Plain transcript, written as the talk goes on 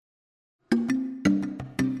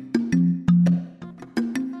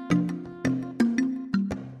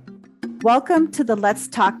Welcome to the Let's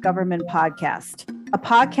Talk Government podcast, a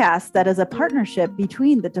podcast that is a partnership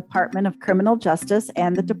between the Department of Criminal Justice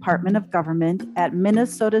and the Department of Government at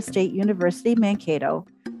Minnesota State University, Mankato,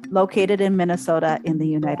 located in Minnesota in the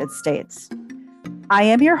United States. I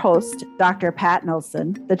am your host, Dr. Pat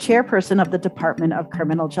Nelson, the chairperson of the Department of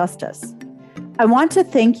Criminal Justice. I want to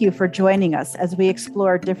thank you for joining us as we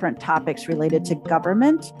explore different topics related to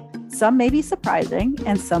government. Some may be surprising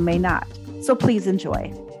and some may not, so please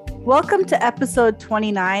enjoy. Welcome to episode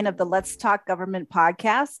 29 of the Let's Talk Government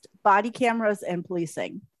podcast, Body Cameras and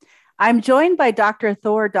Policing. I'm joined by Dr.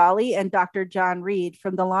 Thor Dawley and Dr. John Reed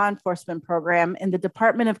from the Law Enforcement Program in the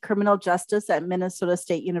Department of Criminal Justice at Minnesota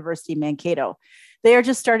State University, Mankato. They are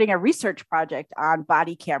just starting a research project on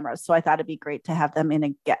body cameras, so I thought it'd be great to have them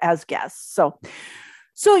in as guests. So,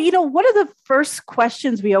 one of the first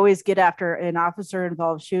questions we always get after an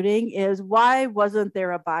officer-involved shooting is, why wasn't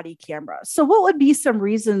there a body camera? So what would be some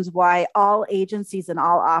reasons why all agencies and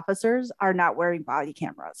all officers are not wearing body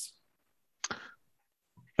cameras?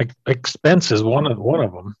 Expense is one of them.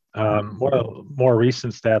 One of the more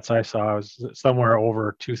recent stats I saw was somewhere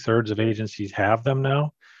over 2/3 of agencies have them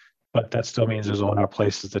now, but that still means there's a lot of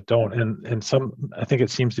places that don't. And some, I think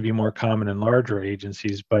it seems to be more common in larger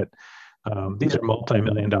agencies, but these are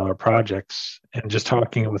multi-million-dollar projects. And just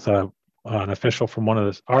talking with an official from one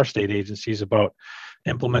of our state agencies about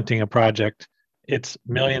implementing a project, it's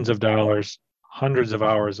millions of dollars, hundreds of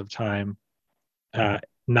hours of time,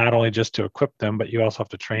 not only just to equip them, but you also have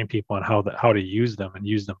to train people on how to use them and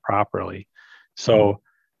use them properly. So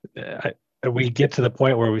we get to the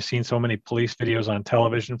point where we've seen so many police videos on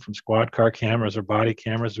television from squad car cameras or body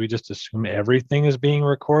cameras, we just assume everything is being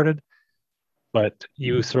recorded. But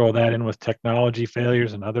you throw that in with technology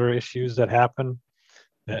failures and other issues that happen,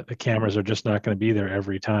 that the cameras are just not going to be there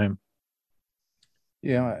every time.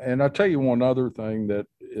 Yeah, and I'll tell you one other thing that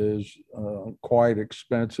is quite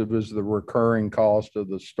expensive is the recurring cost of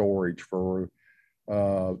the storage for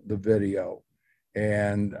the video.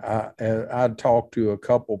 And I talked to a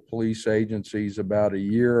couple police agencies about a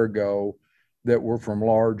year ago that were from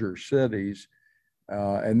larger cities,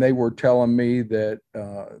 and they were telling me that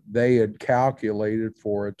they had calculated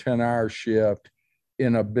for a 10-hour shift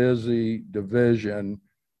in a busy division,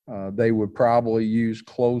 they would probably use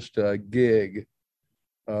close to a gig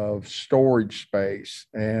of storage space.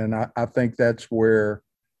 And I think that's where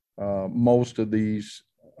most of these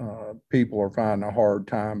people are finding a hard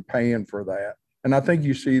time paying for that. And I think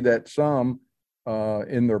you see that some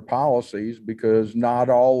in their policies, because not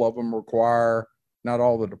all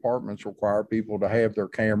the departments require people to have their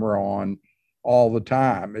camera on all the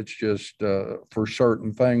time. It's just for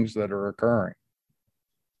certain things that are occurring.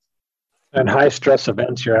 And high stress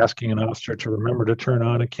events, you're asking an officer to remember to turn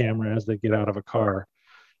on a camera as they get out of a car.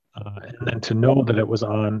 And then to know that it was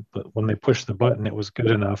on, but when they push the button, it was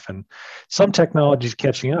good enough. And some technology is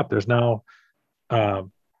catching up. There's now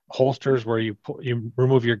holsters where you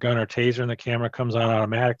remove your gun or taser and the camera comes on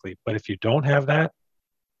automatically. But if you don't have that,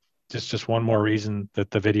 it's just one more reason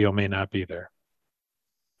that the video may not be there.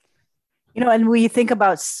 And we think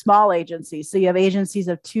about small agencies. So you have agencies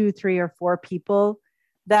of 2, 3, or 4 people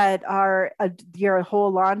that are your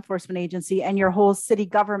whole law enforcement agency, and your whole city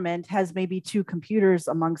government has maybe 2 computers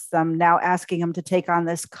amongst them, now asking them to take on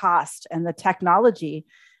this cost. And the technology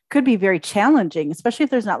could be very challenging, especially if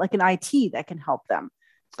there's not like an IT that can help them.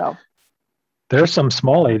 So there are some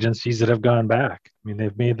small agencies that have gone back. I mean,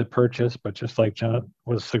 they've made the purchase, but just like John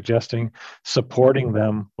was suggesting, supporting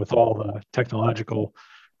them with all the technological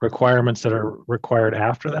requirements that are required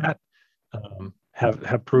after that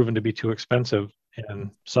have proven to be too expensive.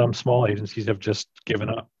 And some small agencies have just given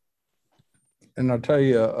up. And I'll tell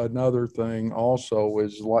you another thing also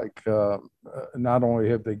is like, not only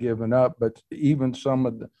have they given up, but even some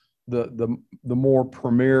of the more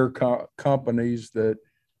premier companies that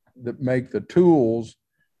make the tools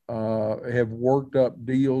have worked up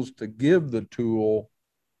deals to give the tool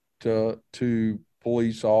to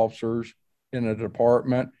police officers in a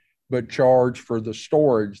department, but charge for the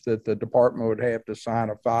storage that the department would have to sign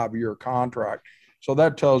a 5-year contract. So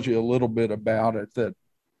that tells you a little bit about it, that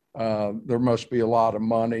there must be a lot of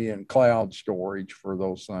money in cloud storage for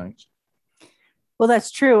those things. Well,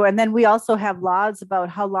 that's true. And then we also have laws about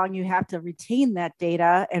how long you have to retain that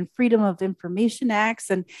data, and Freedom of Information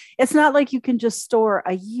Acts. And it's not like you can just store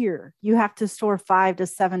a year. You have to store 5 to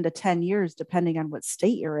 7 to 10 years, depending on what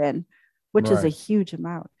state you're in, which is a huge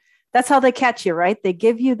amount. That's how they catch you, right? They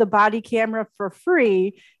give you the body camera for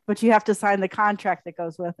free, but you have to sign the contract that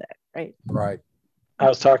goes with it, right? Right. I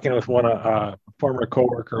was talking with a former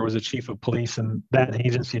coworker who was a chief of police, and that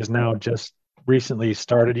agency has now just recently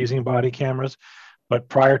started using body cameras. But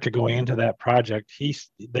prior to going into that project,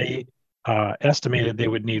 they estimated they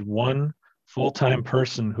would need one full-time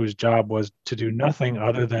person whose job was to do nothing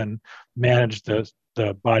other than manage the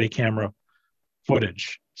body camera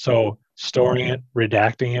footage. So storing it,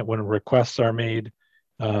 redacting it when requests are made,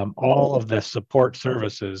 all of the support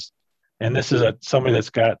services. And this is somebody that's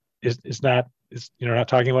got not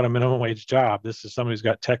talking about a minimum wage job. This is somebody who's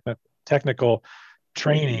got technical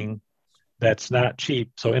training that's not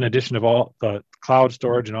cheap. So in addition of all the cloud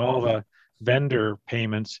storage and all the vendor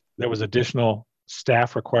payments, there was additional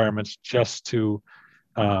staff requirements just to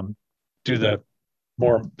do the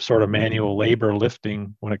more sort of manual labor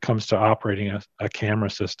lifting when it comes to operating a camera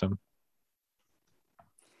system.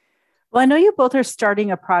 Well, I know you both are starting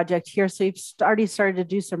a project here, so you've already started to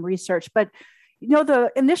do some research, but the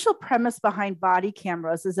initial premise behind body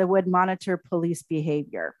cameras is it would monitor police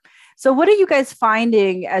behavior. So what are you guys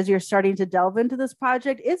finding as you're starting to delve into this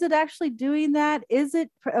project? Is it actually doing that? Is it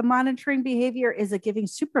monitoring behavior? Is it giving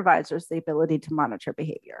supervisors the ability to monitor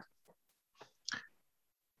behavior?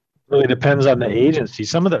 Really depends on the agency.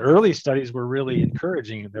 Some of the early studies were really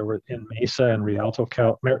encouraging. There were in Mesa and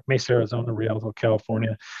Mesa, Arizona, Rialto,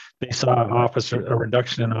 California. They saw a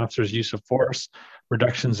reduction in officers' use of force,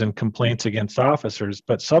 reductions in complaints against officers,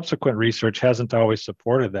 but subsequent research hasn't always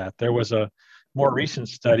supported that. There was a more recent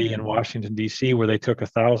study in Washington, D.C., where they took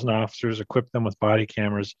 1,000 officers, equipped them with body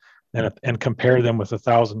cameras, and compared them with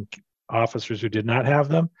 1,000 officers who did not have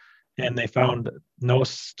them. And they found no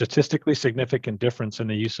statistically significant difference in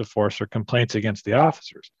the use of force or complaints against the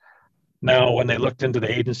officers. Now, when they looked into the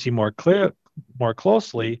agency more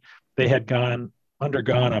closely, they had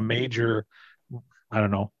undergone a major,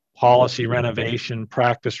 policy renovation,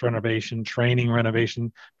 practice renovation, training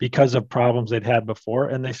renovation because of problems they'd had before.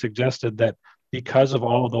 And they suggested that because of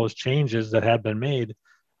all of those changes that had been made,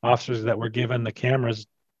 officers that were given the cameras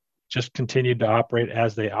just continued to operate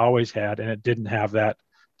as they always had, and it didn't have that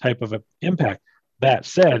type of an impact. That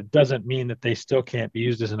said, doesn't mean that they still can't be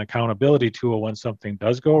used as an accountability tool when something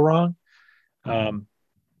does go wrong.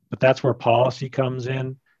 But that's where policy comes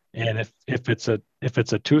in. And if it's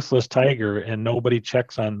a toothless tiger and nobody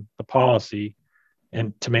checks on the policy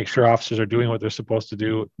and to make sure officers are doing what they're supposed to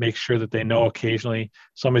do, make sure that they know occasionally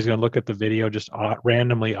somebody's going to look at the video, just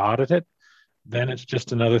randomly audit it, then it's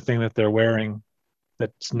just another thing that they're wearing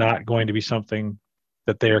that's not going to be something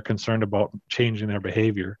that they are concerned about changing their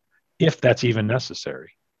behavior, if that's even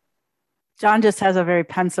necessary. John just has a very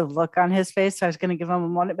pensive look on his face, so I was going to give him a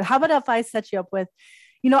moment. But how about if I set you up with,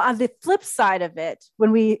 on the flip side of it,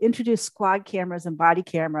 when we introduced squad cameras and body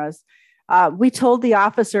cameras, we told the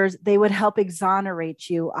officers they would help exonerate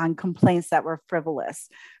you on complaints that were frivolous.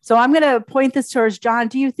 So I'm going to point this towards John.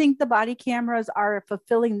 Do you think the body cameras are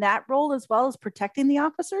fulfilling that role as well as protecting the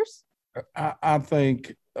officers? I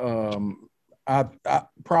think I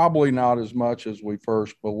probably not as much as we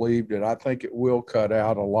first believed it. I think it will cut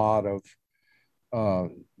out a lot of,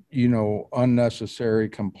 unnecessary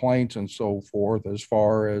complaints and so forth, as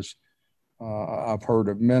far as I've heard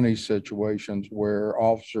of many situations where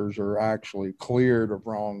officers are actually cleared of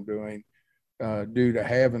wrongdoing due to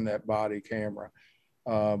having that body camera.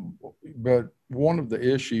 But one of the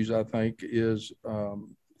issues, I think, is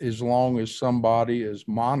as long as somebody is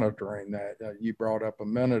monitoring that, you brought up a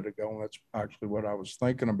minute ago, and that's actually what I was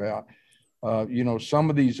thinking about. Some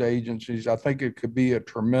of these agencies, I think it could be a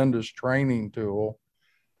tremendous training tool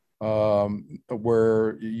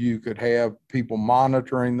where you could have people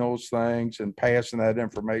monitoring those things and passing that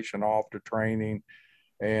information off to training.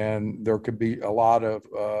 And there could be a lot of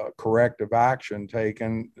corrective action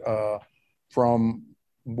taken from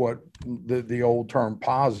what the old term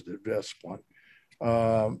positive discipline.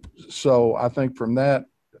 So I think from that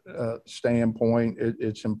standpoint,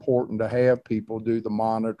 it's important to have people do the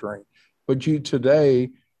monitoring. But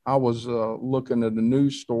today, I was looking at a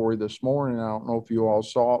news story this morning. I don't know if you all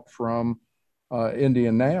saw it, from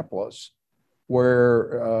Indianapolis,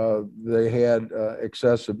 where they had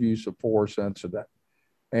excessive use of force incident.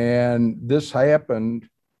 And this happened,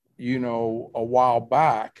 a while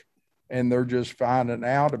back, and they're just finding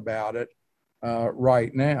out about it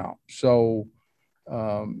right now. So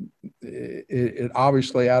it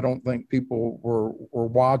obviously, I don't think people were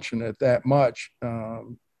watching it that much,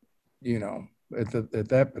 at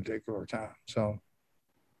that particular time. So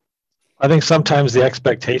I think sometimes the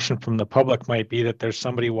expectation from the public might be that there's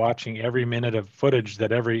somebody watching every minute of footage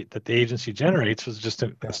that the agency generates.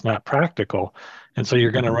 That's not practical. And so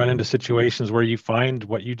you're going to run into situations where you find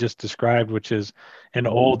what you just described, which is an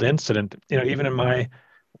old incident. Even in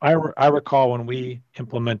I recall when we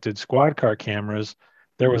implemented squad car cameras,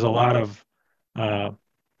 there was a lot of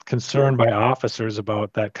concern by officers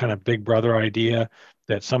about that kind of big brother idea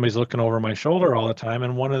that somebody's looking over my shoulder all the time.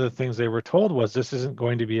 And one of the things they were told was this isn't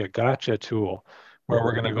going to be a gotcha tool where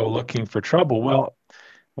we're going to go looking for trouble. Well,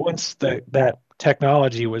 once that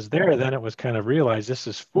technology was there, then it was kind of realized this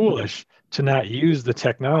is foolish to not use the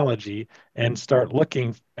technology and start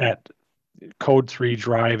looking at code 3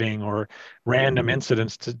 driving or random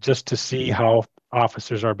incidents to see how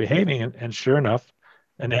officers are behaving. And sure enough,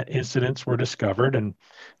 and that incidents were discovered and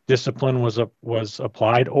discipline was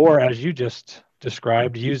applied, or as you just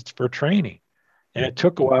described, used for training. And it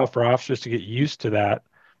took a while for officers to get used to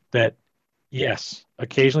that yes,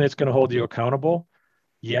 occasionally it's going to hold you accountable.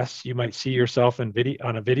 Yes, you might see yourself in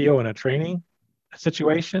a video in a training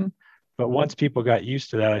situation, but once people got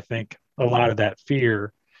used to that, I think a lot of that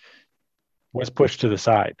fear was pushed to the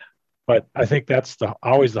side. But I think that's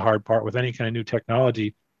always the hard part with any kind of new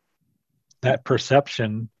technology. That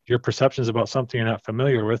perception, your perceptions about something you're not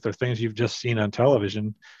familiar with or things you've just seen on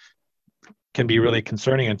television can be really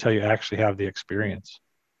concerning until you actually have the experience.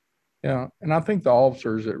 Yeah, and I think the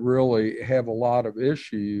officers that really have a lot of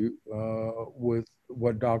issue with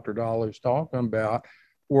what Dr. Dolly's talking about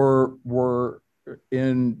were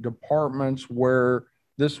in departments where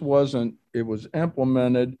it was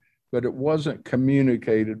implemented, but it wasn't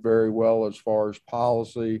communicated very well as far as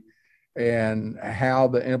policy and how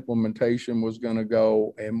the implementation was going to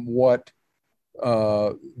go and what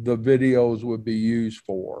the videos would be used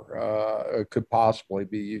for, could possibly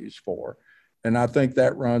be used for. And I think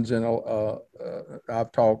that runs in,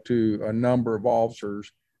 I've talked to a number of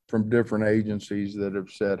officers from different agencies that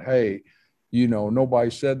have said, hey,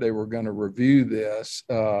 nobody said they were going to review this.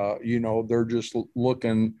 They're just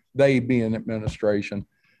looking, they being administration,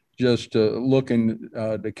 just looking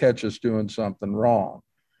to catch us doing something wrong.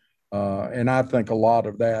 And I think a lot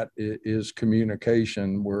of that is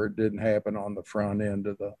communication where it didn't happen on the front end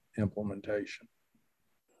of the implementation.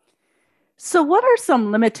 So what are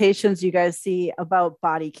some limitations you guys see about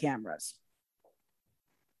body cameras?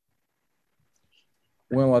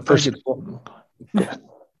 Well, I think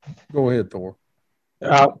go ahead, Thor.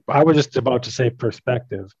 I was just about to say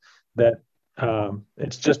perspective, that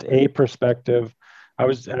it's just a perspective. I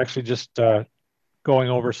was actually just going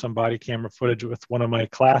over some body camera footage with one of my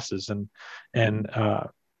classes, and the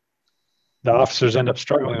officers end up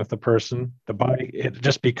struggling with the person. The body, it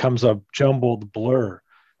just becomes a jumbled blur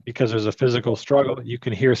because there's a physical struggle. You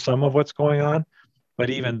can hear some of what's going on, but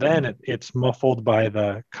even then it's muffled by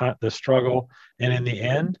the struggle. And in the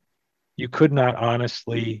end, you could not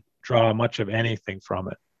honestly draw much of anything from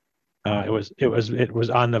it. It was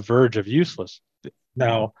on the verge of useless.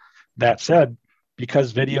 Now, that said,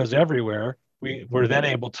 because video's everywhere, we were then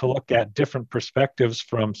able to look at different perspectives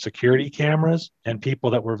from security cameras and people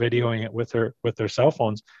that were videoing it with their cell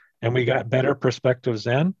phones, and we got better perspectives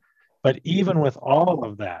then. But even with all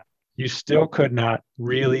of that, you still could not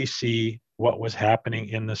really see what was happening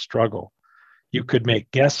in the struggle. You could make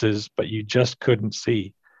guesses, but you just couldn't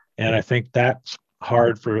see. And I think that's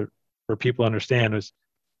hard for people to understand, is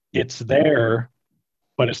it's there,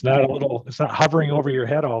 but it's not hovering over your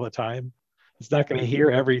head all the time. It's not going to hear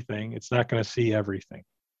everything. It's not going to see everything.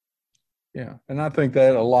 Yeah. And I think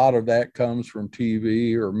that a lot of that comes from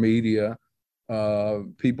TV or media.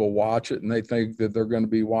 People watch it and they think that they're going to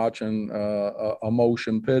be watching a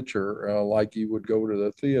motion picture like you would go to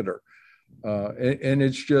the theater. And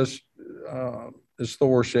it's just, as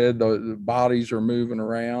Thor said, the bodies are moving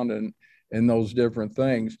around and those different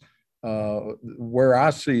things. Where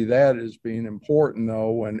I see that as being important,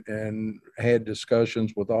 though, and had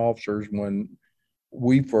discussions with officers when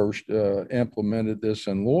we first implemented this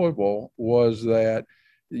in Louisville, was that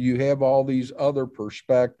you have all these other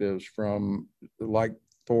perspectives from, like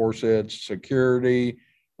Thor said, security,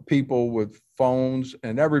 people with phones,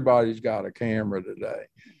 and everybody's got a camera today.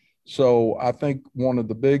 So I think one of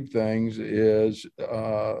the big things is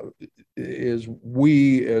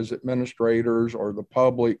we as administrators or the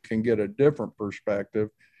public can get a different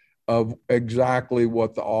perspective of exactly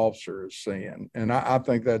what the officer is seeing. And I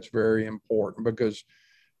think that's very important, because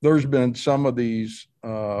there's been some of these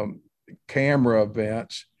camera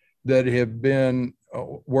events that have been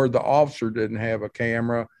where the officer didn't have a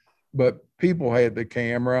camera, but people had the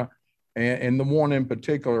camera. And the one in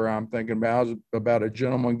particular I'm thinking about is about a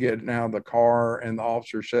gentleman getting out of the car, and the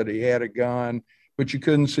officer said he had a gun, but you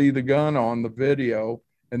couldn't see the gun on the video.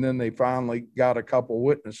 And then they finally got a couple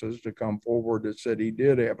witnesses to come forward that said he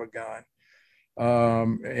did have a gun,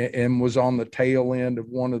 and was on the tail end of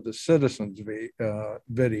one of the citizens'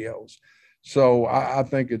 videos. So I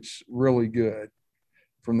think it's really good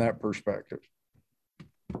from that perspective.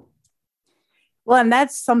 Well, and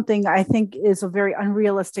that's something I think is a very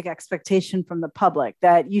unrealistic expectation from the public,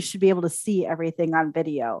 that you should be able to see everything on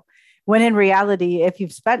video. When in reality, if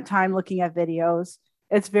you've spent time looking at videos,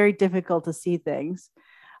 it's very difficult to see things.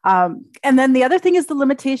 And then the other thing is the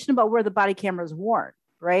limitation about where the body camera is worn,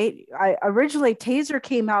 right? Originally, Taser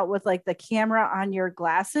came out with like the camera on your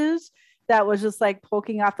glasses that was just like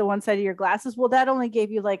poking off the one side of your glasses. Well, that only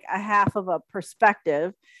gave you like a half of a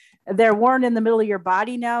perspective. They're worn in the middle of your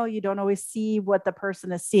body now. You don't always see what the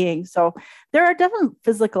person is seeing. So there are definitely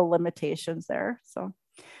physical limitations there. So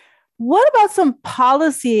what about some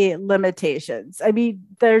policy limitations? I mean,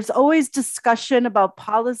 there's always discussion about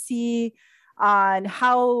policy on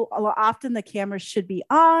how often the cameras should be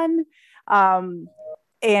on,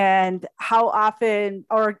 and how often,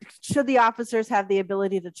 or should the officers have the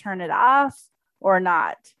ability to turn it off or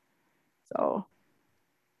not? So.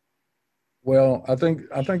 Well, I think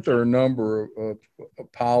there are a number of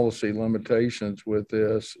policy limitations with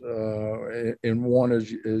this, and one,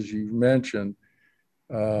 as you mentioned,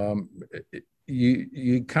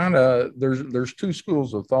 you kind of, there's two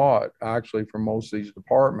schools of thought actually for most of these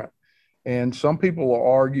departments, and some people will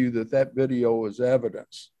argue that video is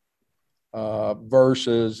evidence,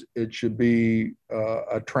 versus it should be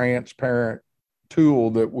a transparent tool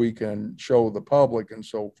that we can show the public and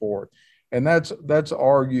so forth. And that's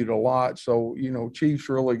argued a lot. So, chiefs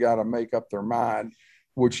really got to make up their mind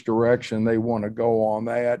which direction they want to go on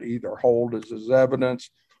that, either hold as evidence,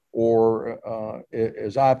 or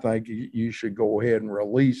as I think you should go ahead and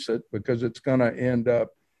release it, because it's going to end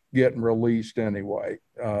up getting released anyway,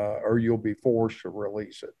 or you'll be forced to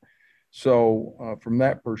release it. So from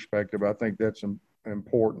that perspective, I think that's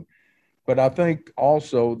important. But I think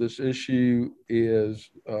also this issue is,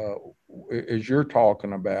 as you're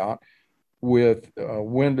talking about, with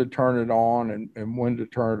when to turn it on and when to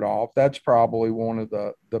turn it off. That's probably one of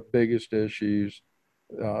the biggest issues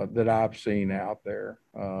that I've seen out there.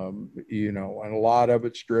 And a lot of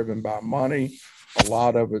it's driven by money. A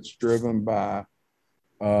lot of it's driven by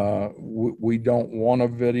we don't want to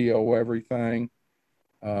video everything.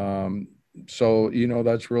 So,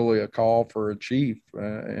 that's really a call for a chief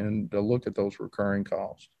and to look at those recurring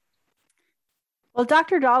costs. Well,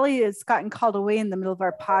 Dr. Dolly has gotten called away in the middle of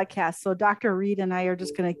our podcast. So Dr. Reed and I are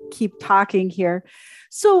just going to keep talking here.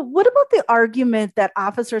 So what about the argument that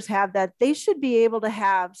officers have that they should be able to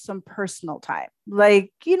have some personal time?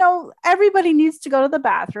 Like, everybody needs to go to the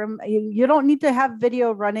bathroom. You don't need to have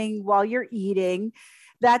video running while you're eating,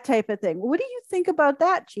 that type of thing. What do you think about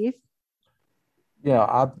that, Chief?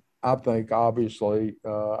 Yeah, I think obviously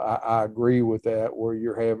I agree with that, where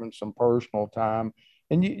you're having some personal time.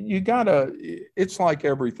 And you gotta, it's like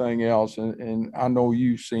everything else. And I know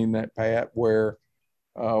you've seen that, Pat, where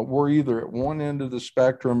we're either at one end of the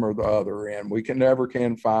spectrum or the other end. We never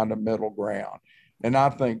can find a middle ground. And I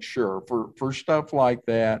think, sure, for stuff like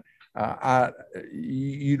that,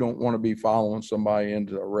 you don't want to be following somebody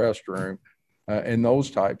into the restroom and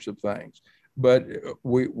those types of things. But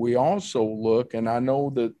we also look, and I know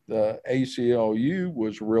that the ACLU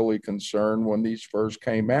was really concerned when these first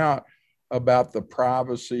came out about the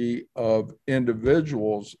privacy of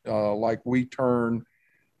individuals. Like, we turn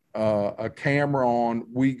a camera on,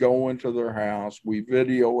 we go into their house, we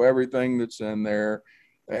video everything that's in there.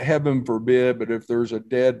 Heaven forbid, but if there's a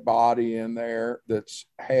dead body in there that's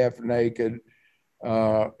half naked,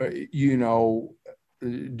 do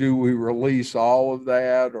we release all of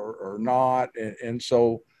that or not? And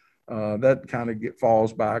so that kind of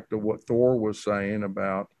falls back to what Thor was saying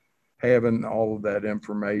about having all of that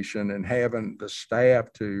information and having the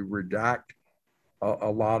staff to redact a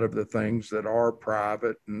lot of the things that are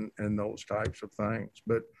private and those types of things.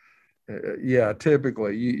 But yeah,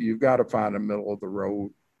 typically you've got to find a middle of the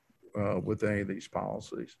road with any of these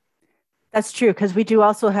policies. That's true, because we do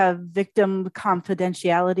also have victim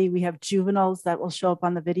confidentiality. We have juveniles that will show up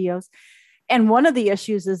on the videos. And one of the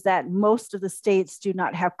issues is that most of the states do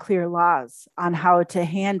not have clear laws on how to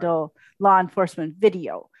handle law enforcement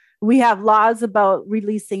video. We have laws about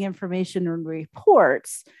releasing information and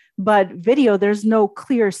reports, but video, there's no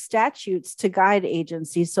clear statutes to guide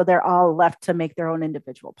agencies. So they're all left to make their own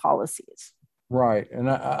individual policies. Right. And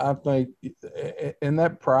I think, and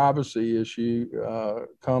that privacy issue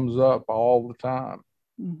comes up all the time,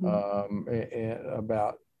 and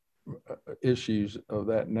about issues of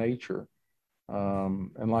that nature.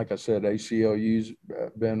 And like I said, ACLU's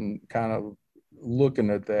been kind of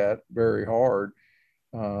looking at that very hard.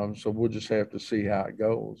 So we'll just have to see how it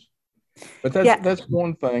goes. But that's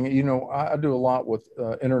one thing. I do a lot with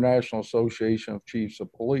International Association of Chiefs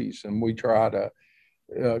of Police, and we try to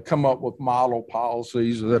come up with model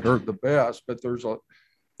policies that are the best. But there's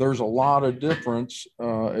there's a lot of difference,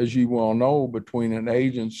 as you well know, between an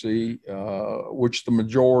agency, which the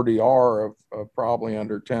majority are of probably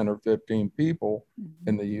under 10 or 15 people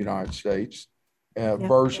in the United States,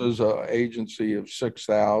 versus an agency of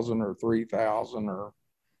 6,000 or 3,000 or,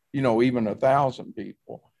 even 1,000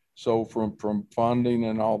 people. So from funding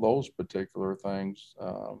and all those particular things,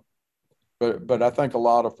 but I think a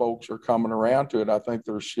lot of folks are coming around to it. I think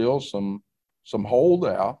there's still some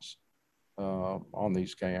holdouts on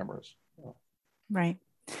these cameras. Right.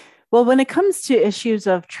 Well, when it comes to issues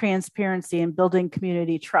of transparency and building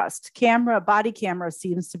community trust, body camera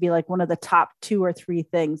seems to be like one of the top 2 or 3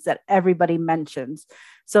 things that everybody mentions,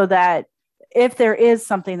 so that if there is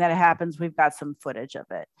something that happens, we've got some footage of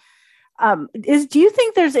it. Do you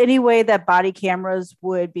think there's any way that body cameras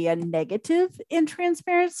would be a negative in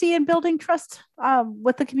transparency and building trust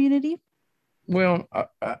with the community? Well,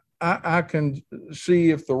 I can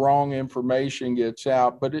see if the wrong information gets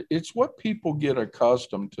out, but it's what people get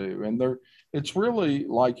accustomed to. And it's really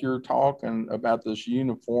like you're talking about this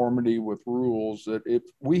uniformity with rules, that if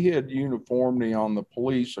we had uniformity on the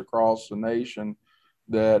police across the nation,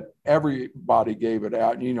 that everybody gave it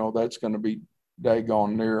out, that's going to be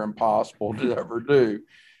daggone near impossible to ever do.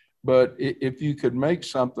 But if you could make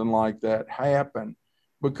something like that happen,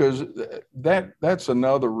 because that's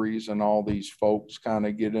another reason all these folks kind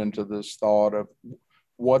of get into this thought of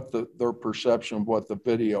what their perception of what the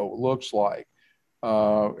video looks like.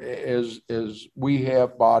 As we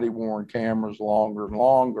have body worn cameras longer and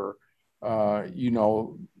longer, and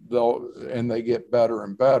they get better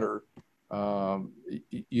and better,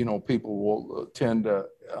 people will tend to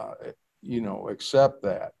accept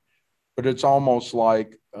that. But it's almost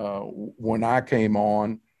like when I came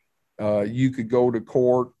on, you could go to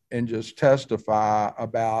court and just testify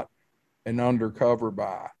about an undercover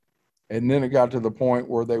buy. And then it got to the point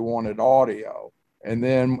where they wanted audio. And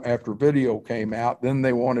then after video came out, then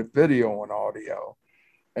they wanted video and audio.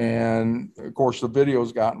 And of course, the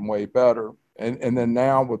video's gotten way better. And then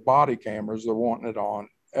now with body cameras, they're wanting it on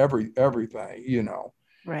everything,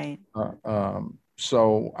 Right.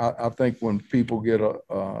 So I think when people get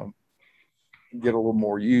a little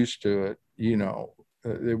more used to it,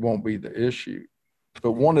 it won't be the issue.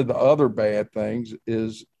 But one of the other bad things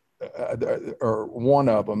is, or one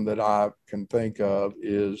of them that I can think of,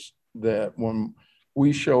 is that when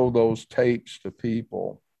we show those tapes to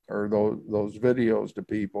people or those videos to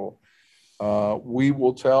people, we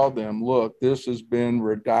will tell them, look, this has been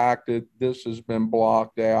redacted, this has been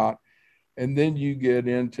blocked out. And then you get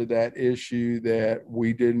into that issue that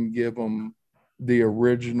we didn't give them the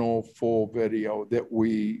original full video, that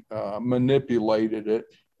we manipulated it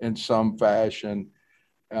in some fashion,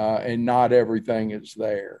 and not everything is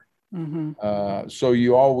there. Mm-hmm. So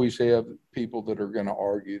you always have people that are going to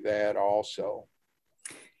argue that also.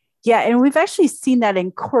 Yeah, and we've actually seen that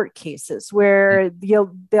in court cases where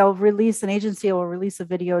an agency will release a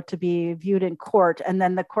video to be viewed in court, and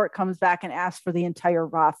then the court comes back and asks for the entire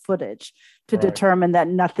raw footage to determine that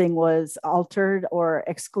nothing was altered or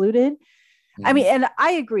excluded. I mean, and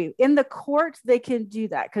I agree. In the court, they can do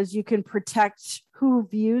that because you can protect who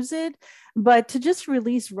views it. But to just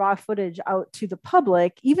release raw footage out to the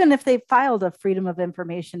public, even if they filed a Freedom of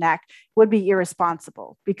Information Act, would be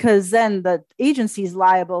irresponsible, because then the agency is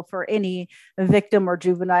liable for any victim or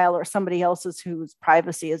juvenile or somebody else's whose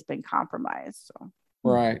privacy has been compromised. So.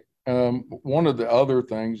 Right. One of the other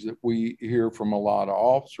things that we hear from a lot of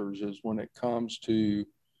officers is when it comes to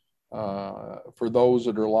for those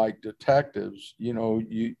that are like detectives,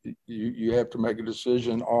 you have to make a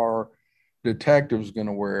decision, are detectives going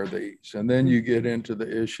to wear these? And then you get into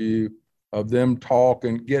the issue of them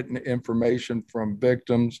getting information from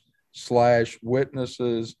victims /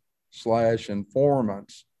 witnesses /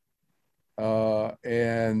 informants.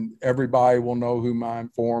 And everybody will know who my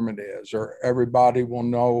informant is, or everybody will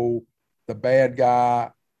know, the bad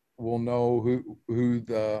guy will know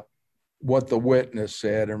what the witness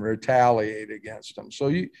said and retaliate against them. So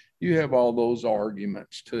you have all those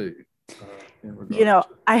arguments too.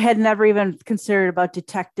 I had never even considered about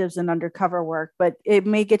detectives and undercover work, but it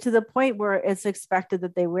may get to the point where it's expected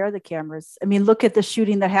that they wear the cameras. I mean, look at the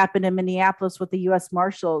shooting that happened in Minneapolis with the U.S.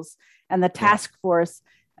 Marshals and the task force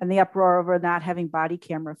and the uproar over not having body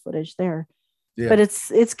camera footage there. Yeah. But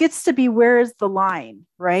it gets to be, where's the line,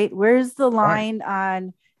 right? Where's the line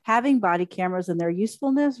on having body cameras and their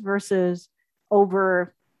usefulness versus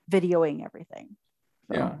over videoing everything?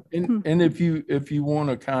 So. Yeah. And if you want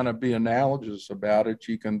to kind of be analogous about it,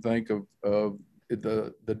 you can think of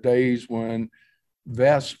the days when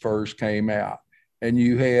vests first came out, and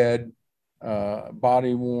you had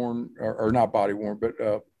body worn, or not body worn,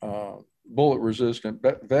 but bullet resistant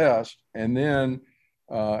vest. And then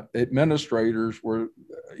administrators were,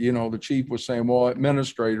 the chief was saying, well,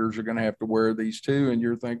 administrators are going to have to wear these too. And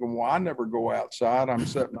you're thinking, well, I never go outside. I'm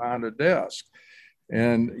sitting behind a desk.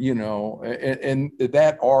 And, and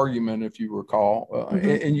that argument, if you recall,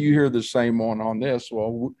 and you hear the same one on this,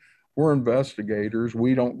 well, we're investigators.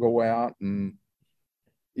 We don't go out and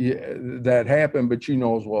that happened, but you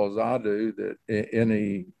know as well as I do that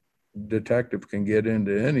any detective can get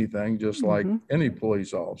into anything just like any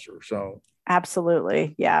police officer. So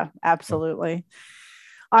absolutely. Yeah, absolutely.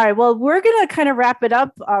 All right. Well, we're going to kind of wrap it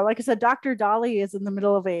up. Like I said, Dr. Dolly is in the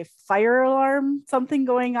middle of a fire alarm, something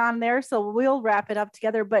going on there. So we'll wrap it up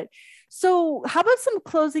together. But so how about some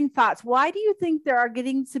closing thoughts? Why do you think there are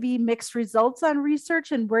getting to be mixed results on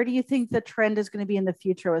research? And where do you think the trend is going to be in the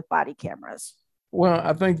future with body cameras? Well,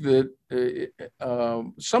 I think that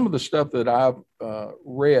some of the stuff that I've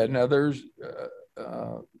read, now there's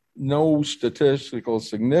no statistical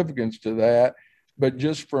significance to that, but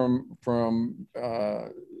just from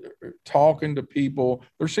talking to people,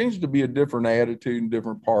 there seems to be a different attitude in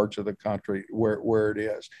different parts of the country where it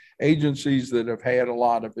is. Agencies that have had a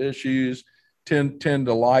lot of issues tend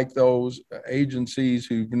to like those. Agencies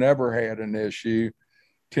who've never had an issue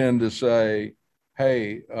tend to say,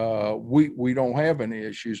 hey, we don't have any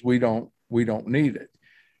issues. We don't need it.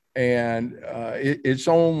 And it's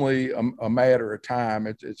only a matter of time.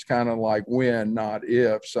 It's kind of like when, not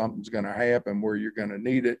if, something's going to happen where you're going to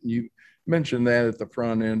need it. And you mentioned that at the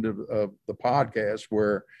front end of the podcast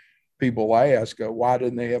where people ask, why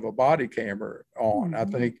didn't they have a body camera on? I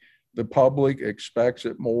think the public expects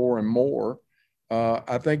it more and more.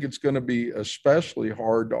 I think it's going to be especially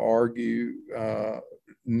hard to argue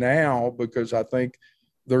now because I think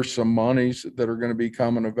there's some monies that are going to be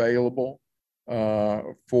coming available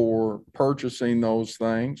for purchasing those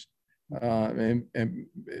things. And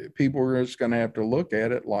people are just going to have to look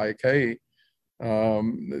at it like, hey,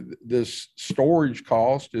 this storage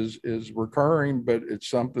cost is recurring, but it's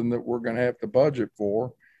something that we're going to have to budget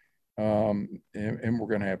for. And we're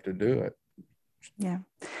going to have to do it. Yeah.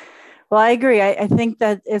 Well, I agree. I think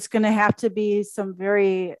that it's going to have to be some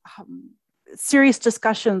very serious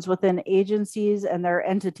discussions within agencies and their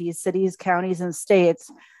entities, cities, counties, and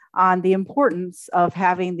states on the importance of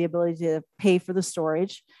having the ability to pay for the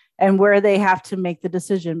storage and where they have to make the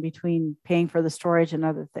decision between paying for the storage and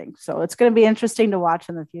other things. So it's going to be interesting to watch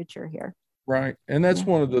in the future here. Right. And that's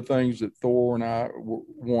one of the things that Thor and I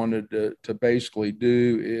wanted to basically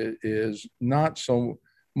do is not so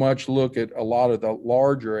much look at a lot of the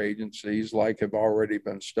larger agencies like have already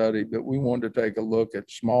been studied, but we wanted to take a look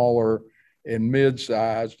at smaller and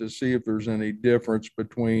mid-size to see if there's any difference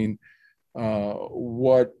between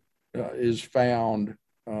what is found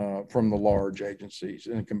from the large agencies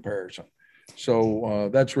in comparison. So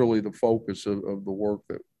that's really the focus of the work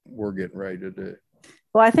that we're getting ready to do.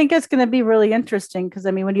 Well, I think it's going to be really interesting because,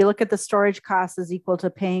 I mean, when you look at the storage cost is equal to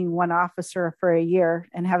paying one officer for a year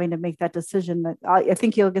and having to make that decision, I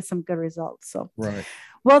think you'll get some good results. So, right.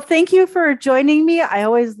 Well, thank you for joining me. I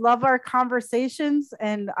always love our conversations,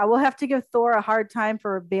 and I will have to give Thor a hard time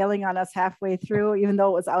for bailing on us halfway through, even though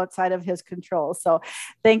it was outside of his control. So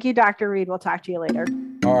thank you, Dr. Reed. We'll talk to you later.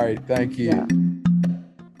 All right. Thank you. Yeah.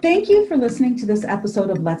 Thank you for listening to this episode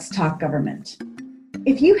of Let's Talk Government.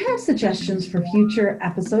 If you have suggestions for future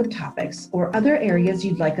episode topics or other areas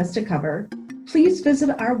you'd like us to cover, please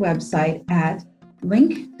visit our website at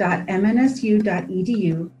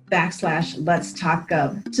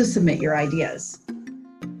link.mnsu.edu/letstalkgov to submit your ideas.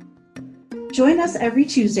 Join us every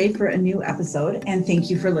Tuesday for a new episode, and thank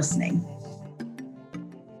you for listening.